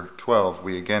chapter 12,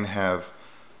 we again have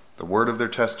the word of their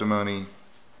testimony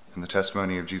and the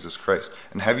testimony of Jesus Christ.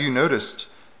 And have you noticed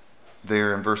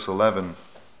there in verse 11,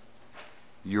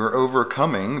 your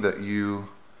overcoming that you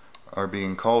are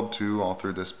being called to all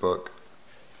through this book,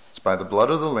 it's by the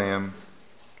blood of the Lamb,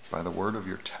 by the word of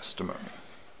your testimony.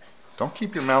 Don't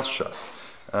keep your mouth shut.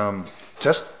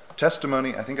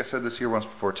 Testimony, I think I said this here once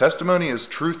before, testimony is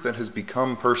truth that has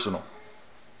become personal.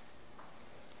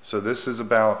 So this is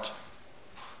about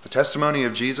The testimony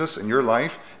of Jesus in your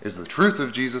life is the truth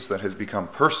of Jesus that has become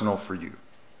personal for you.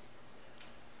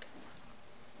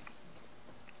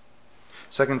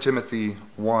 2 Timothy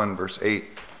 1 verse 8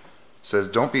 says,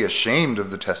 "Don't be ashamed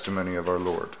of the testimony of our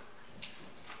Lord,"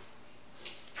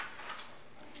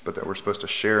 but that we're supposed to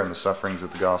share in the sufferings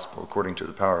of the gospel according to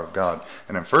the power of God.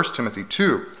 And in 1 Timothy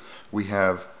 2, we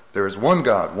have, "There is one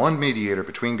God, one mediator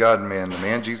between God and man, the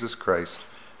man Jesus Christ,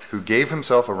 who gave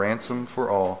himself a ransom for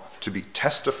all, to be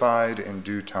testified in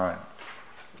due time."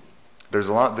 There's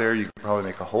a lot there. You could probably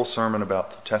make a whole sermon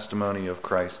about the testimony of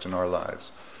Christ in our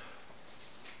lives.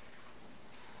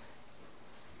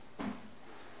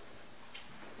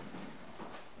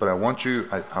 But I want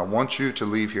you to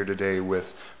leave here today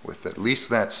with at least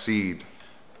that seed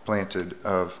planted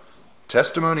of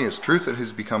testimony as truth that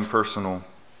has become personal.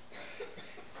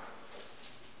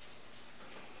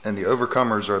 And the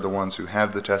overcomers are the ones who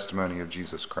have the testimony of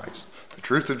Jesus Christ. The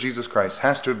truth of Jesus Christ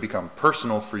has to have become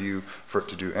personal for you for it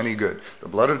to do any good. The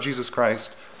blood of Jesus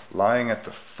Christ lying at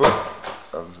the foot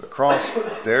of the cross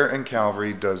there in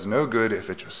Calvary does no good if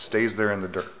it just stays there in the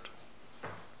dirt.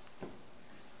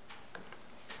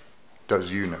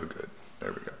 Does you no good.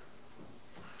 There we go.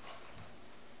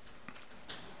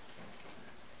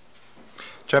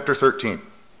 Chapter 13,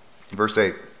 verse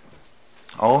 8.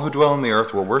 "All who dwell on the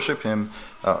earth will worship him."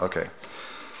 Okay.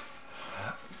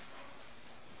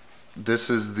 This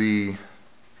is the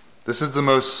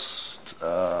most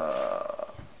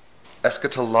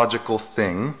eschatological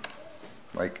thing,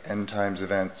 like end times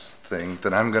events thing,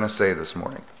 that I'm going to say this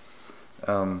morning.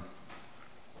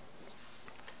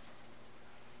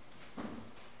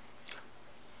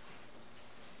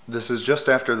 This is just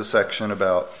after the section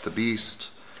about the beast,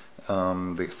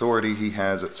 the authority he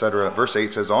has, etc. Verse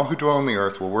 8 says, "All who dwell on the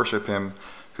earth will worship him,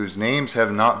 whose names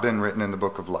have not been written in the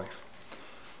book of life."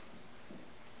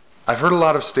 I've heard a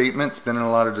lot of statements, been in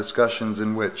a lot of discussions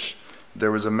in which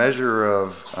there was a measure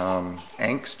of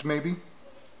angst, maybe,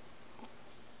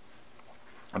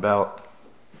 about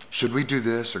should we do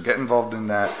this or get involved in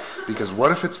that, because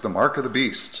what if it's the mark of the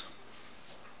beast?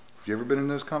 Have you ever been in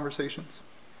those conversations?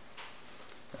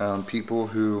 People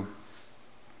who,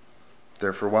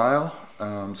 there for a while,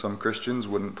 some Christians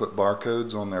wouldn't put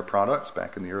barcodes on their products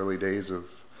back in the early days of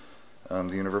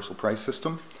the universal price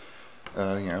system.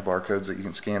 Barcodes that you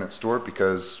can scan at store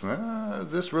because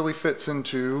this really fits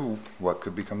into what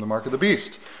could become the mark of the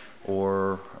beast.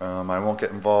 Or I won't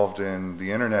get involved in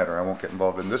the internet, or I won't get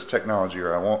involved in this technology,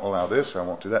 or I won't allow this, or I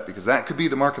won't do that, because that could be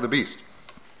the mark of the beast.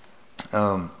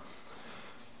 There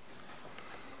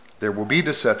will be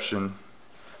deception,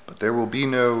 but there will be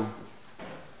no,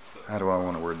 how do I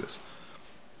want to word this?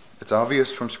 It's obvious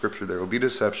from Scripture there will be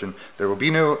deception. There will be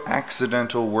no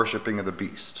accidental worshiping of the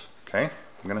beast. Okay?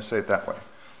 I'm going to say it that way.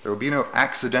 There will be no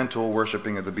accidental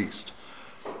worshiping of the beast.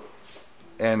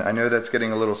 And I know that's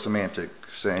getting a little semantic,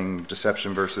 saying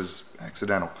deception versus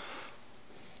accidental.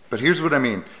 But here's what I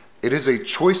mean. It is a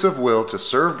choice of will to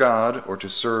serve God or to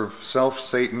serve self,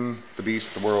 Satan, the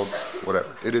beast, the world, whatever.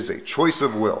 It is a choice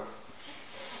of will.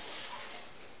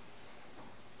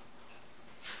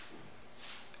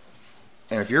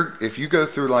 And if you go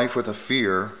through life with a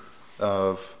fear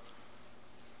of,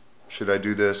 should I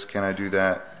do this? Can I do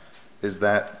that? Is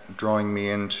that drawing me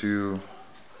into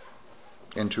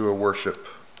a worship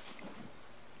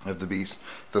of the beast?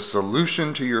 The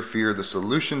solution to your fear, the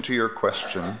solution to your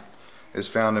question is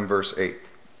found in verse 8.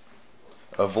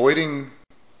 Avoiding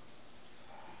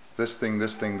this thing,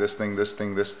 this thing, this thing, this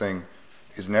thing, this thing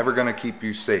is never going to keep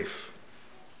you safe.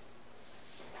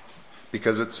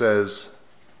 Because it says,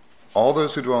 all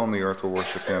those who dwell on the earth will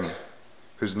worship him,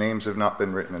 whose names have not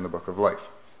been written in the book of life.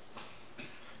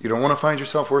 You don't want to find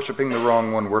yourself worshiping the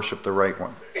wrong one, worship the right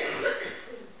one.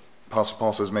 Apostle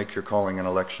Paul says, make your calling and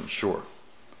election sure.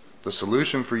 The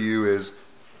solution for you is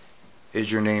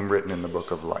your name written in the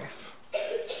book of life?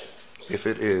 If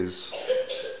it is,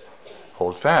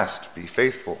 hold fast, be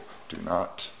faithful, do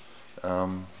not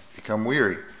become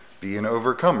weary, be an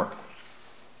overcomer.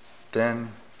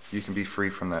 Then you can be free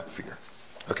from that fear.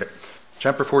 Okay,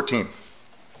 chapter 14,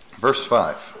 verse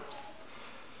 5.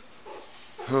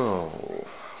 Oh,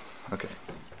 okay,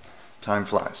 time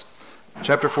flies.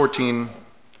 Chapter 14,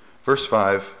 verse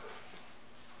 5,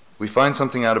 we find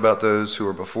something out about those who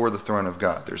are before the throne of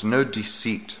God. There's no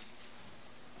deceit.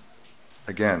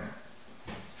 Again,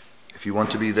 if you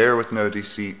want to be there with no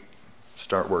deceit,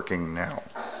 start working now.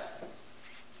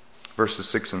 Verses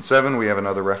 6 and 7, we have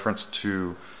another reference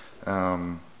to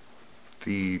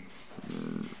the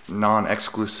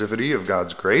non-exclusivity of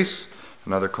God's grace.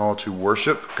 Another call to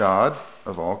worship God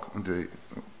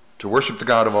to worship the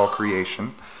God of all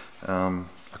creation. A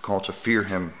call to fear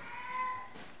him.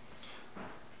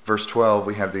 Verse 12,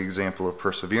 we have the example of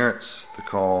perseverance, the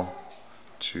call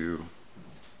to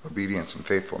obedience and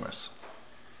faithfulness.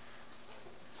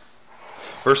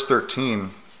 Verse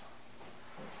 13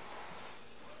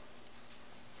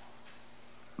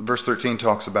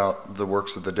 talks about the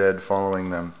works of the dead following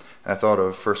them. I thought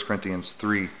of 1 Corinthians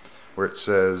 3, where it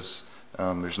says,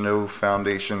 there's no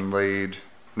foundation laid,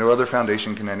 no other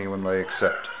foundation can anyone lay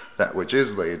except that which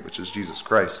is laid, which is Jesus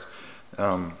Christ.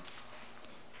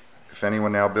 If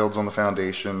anyone now builds on the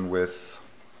foundation with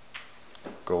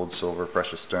gold, silver,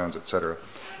 precious stones, etc.,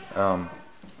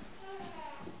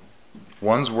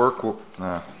 one's work will...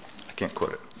 I can't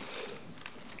quote it.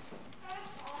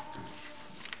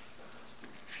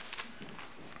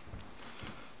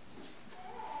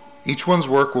 Each one's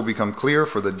work will become clear,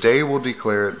 for the day will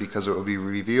declare it, because it will be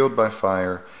revealed by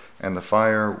fire, and the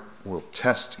fire will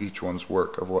test each one's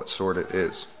work of what sort it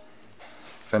is.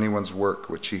 If anyone's work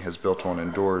which he has built on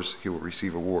endures, he will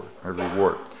receive a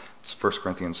reward. It's 1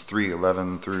 Corinthians 3,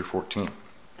 11 through 14.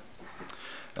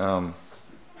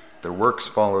 Their works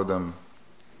follow them.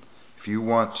 If you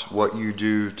want what you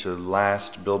do to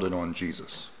last, build it on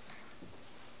Jesus.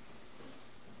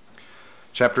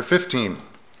 Chapter 15,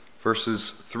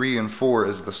 verses 3 and 4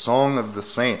 is the Song of the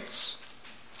Saints.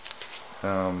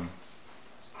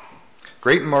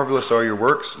 Great and marvelous are your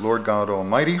works, Lord God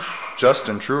Almighty. Just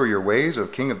and true are your ways, O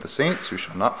King of the saints, who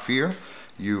shall not fear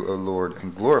you, O Lord,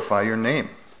 and glorify your name.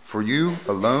 For you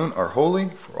alone are holy,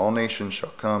 for all nations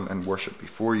shall come and worship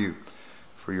before you,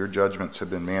 for your judgments have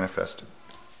been manifested.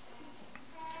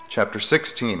 Chapter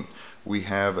 16, we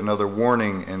have another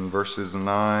warning in verses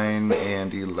 9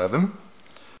 and 11.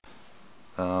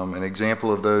 An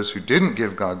example of those who didn't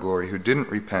give God glory, who didn't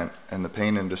repent, and the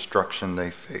pain and destruction they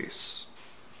face.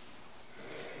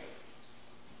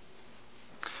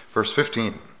 Verse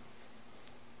 15.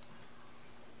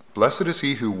 Blessed is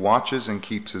he who watches and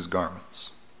keeps his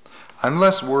garments. I'm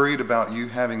less worried about you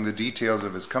having the details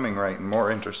of his coming right and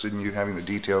more interested in you having the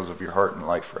details of your heart and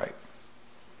life right.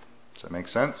 Does that make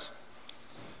sense?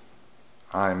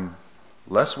 I'm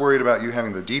less worried about you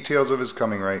having the details of his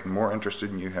coming right and more interested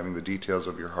in you having the details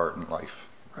of your heart and life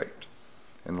right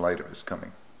in light of his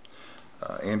coming.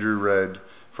 Andrew read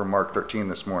from Mark 13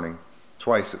 this morning.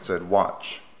 Twice it said,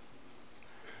 watch.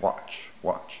 Watch.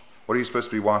 Watch. What are you supposed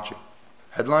to be watching?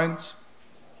 Headlines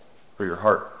or your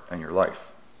heart and your life?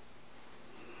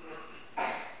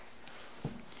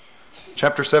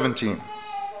 Chapter 17,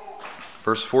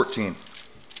 verse 14.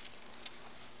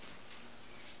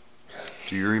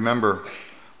 Do you remember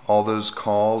all those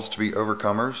calls to be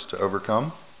overcomers, to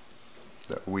overcome,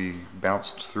 that we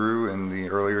bounced through in the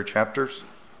earlier chapters?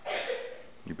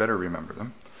 You better remember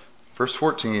them. Verse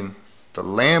 14, the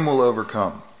Lamb will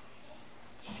overcome.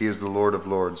 He is the Lord of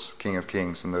lords, King of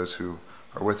kings, and those who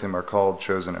are with him are called,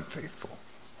 chosen, and faithful.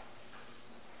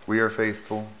 We are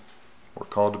faithful. We're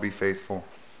called to be faithful.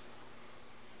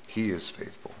 He is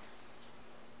faithful.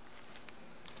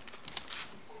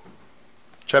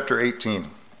 Chapter 18.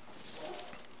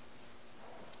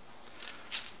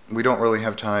 We don't really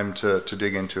have time to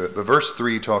dig into it, but verse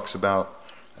 3 talks about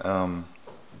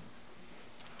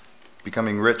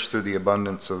becoming rich through the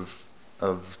abundance of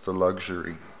the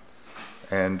luxury.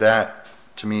 And that,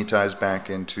 to me, ties back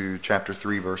into chapter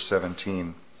 3, verse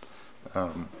 17.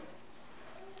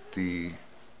 You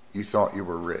thought you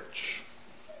were rich,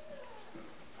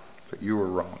 but you were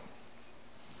wrong.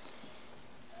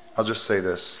 I'll just say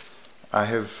this. I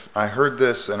heard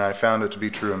this and I found it to be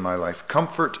true in my life.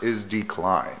 Comfort is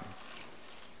decline.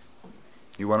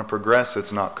 You want to progress,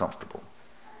 it's not comfortable.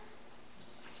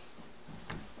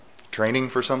 Training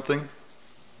for something,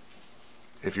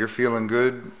 if you're feeling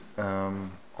good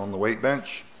on the weight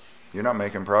bench, you're not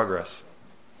making progress.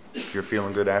 If you're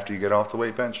feeling good after you get off the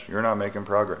weight bench, you're not making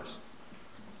progress.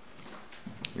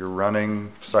 You're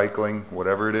running, cycling,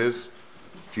 whatever it is.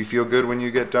 If you feel good when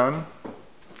you get done,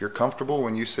 if you're comfortable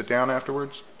when you sit down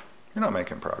afterwards, you're not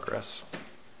making progress.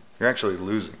 You're actually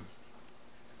losing.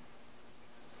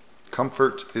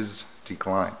 Comfort is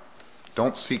decline.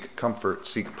 Don't seek comfort,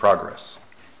 seek progress.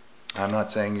 I'm not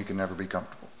saying you can never be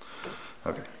comfortable.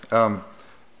 Okay.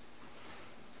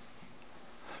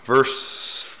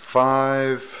 Verse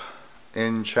 5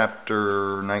 in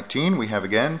chapter 19, we have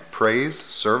again praise,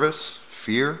 service,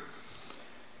 fear.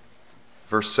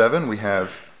 Verse 7, we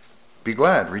have be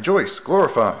glad, rejoice,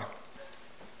 glorify.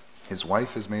 His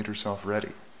wife has made herself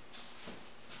ready.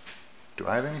 Do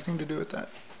I have anything to do with that?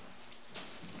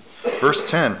 Verse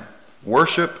 10,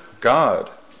 worship God.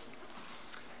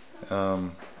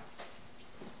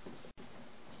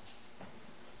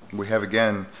 We have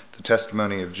again the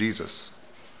testimony of Jesus.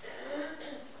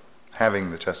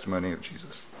 Having the testimony of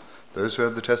Jesus. Those who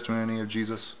have the testimony of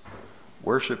Jesus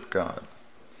worship God.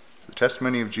 The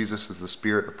testimony of Jesus is the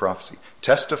spirit of prophecy.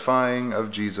 Testifying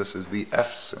of Jesus is the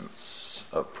essence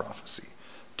of prophecy.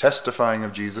 Testifying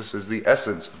of Jesus is the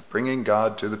essence of bringing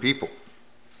God to the people.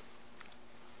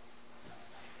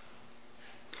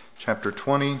 Chapter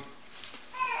 20.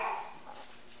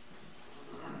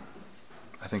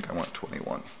 I think I want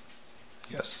 21.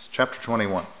 Yes, chapter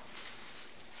 21.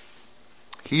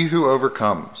 He who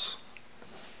overcomes.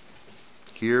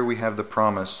 Here we have the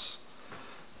promise,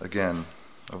 again,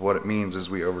 of what it means as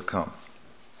we overcome.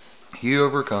 He who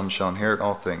overcomes shall inherit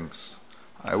all things.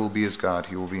 I will be his God,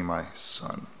 he will be my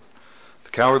son. The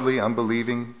cowardly,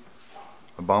 unbelieving,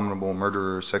 abominable,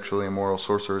 murderers, sexually immoral,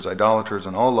 sorcerers, idolaters,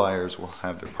 and all liars will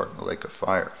have their part in the lake of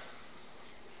fire.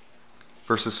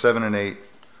 Verses 7 and 8,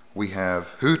 we have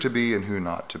who to be and who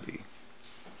not to be.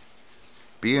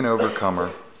 Be an overcomer.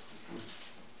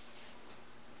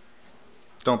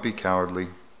 Don't be cowardly.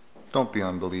 Don't be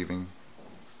unbelieving.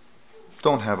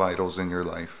 Don't have idols in your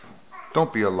life.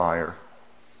 Don't be a liar.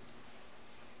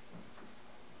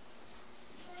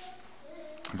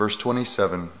 Verse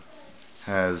 27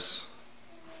 has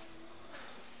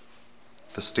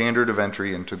the standard of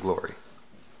entry into glory.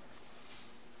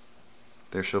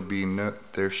 There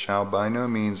shall by no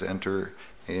means enter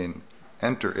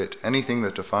it anything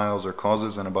that defiles or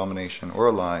causes an abomination or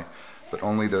a lie, but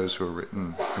only those who are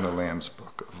written in the Lamb's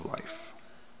book of life.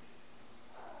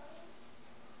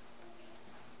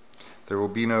 There will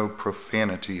be no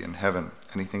profanity in heaven.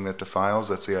 Anything that defiles,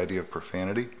 that's the idea of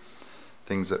profanity.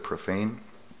 Things that profane.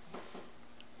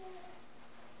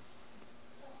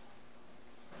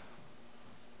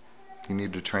 You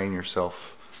need to train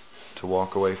yourself to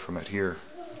walk away from it here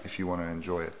if you want to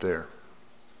enjoy it there.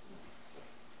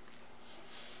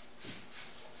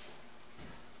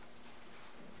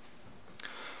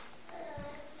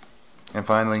 And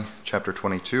finally, chapter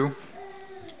 22,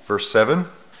 verse 7,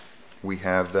 we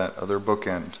have that other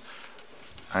bookend.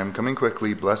 I am coming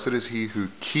quickly. Blessed is he who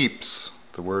keeps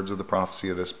the words of the prophecy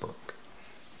of this book.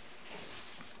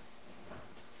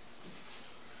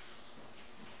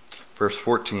 Verse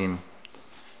 14,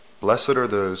 blessed are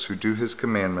those who do his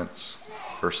commandments.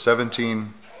 Verse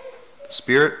 17, the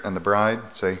Spirit and the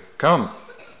bride say, come.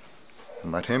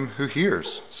 And let him who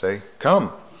hears say,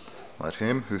 come. Let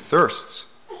him who thirsts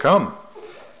come.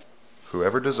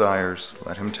 Whoever desires,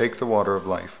 let him take the water of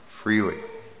life freely.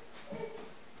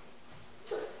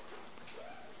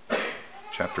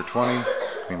 Chapter 20,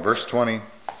 verse 20.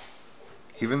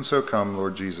 Even so come,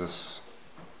 Lord Jesus.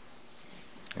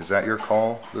 Is that your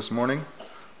call this morning?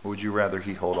 Or would you rather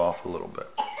he hold off a little bit?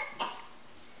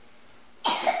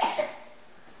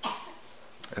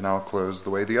 And I'll close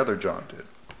the way the other John did.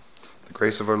 The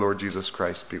grace of our Lord Jesus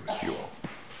Christ be with you all.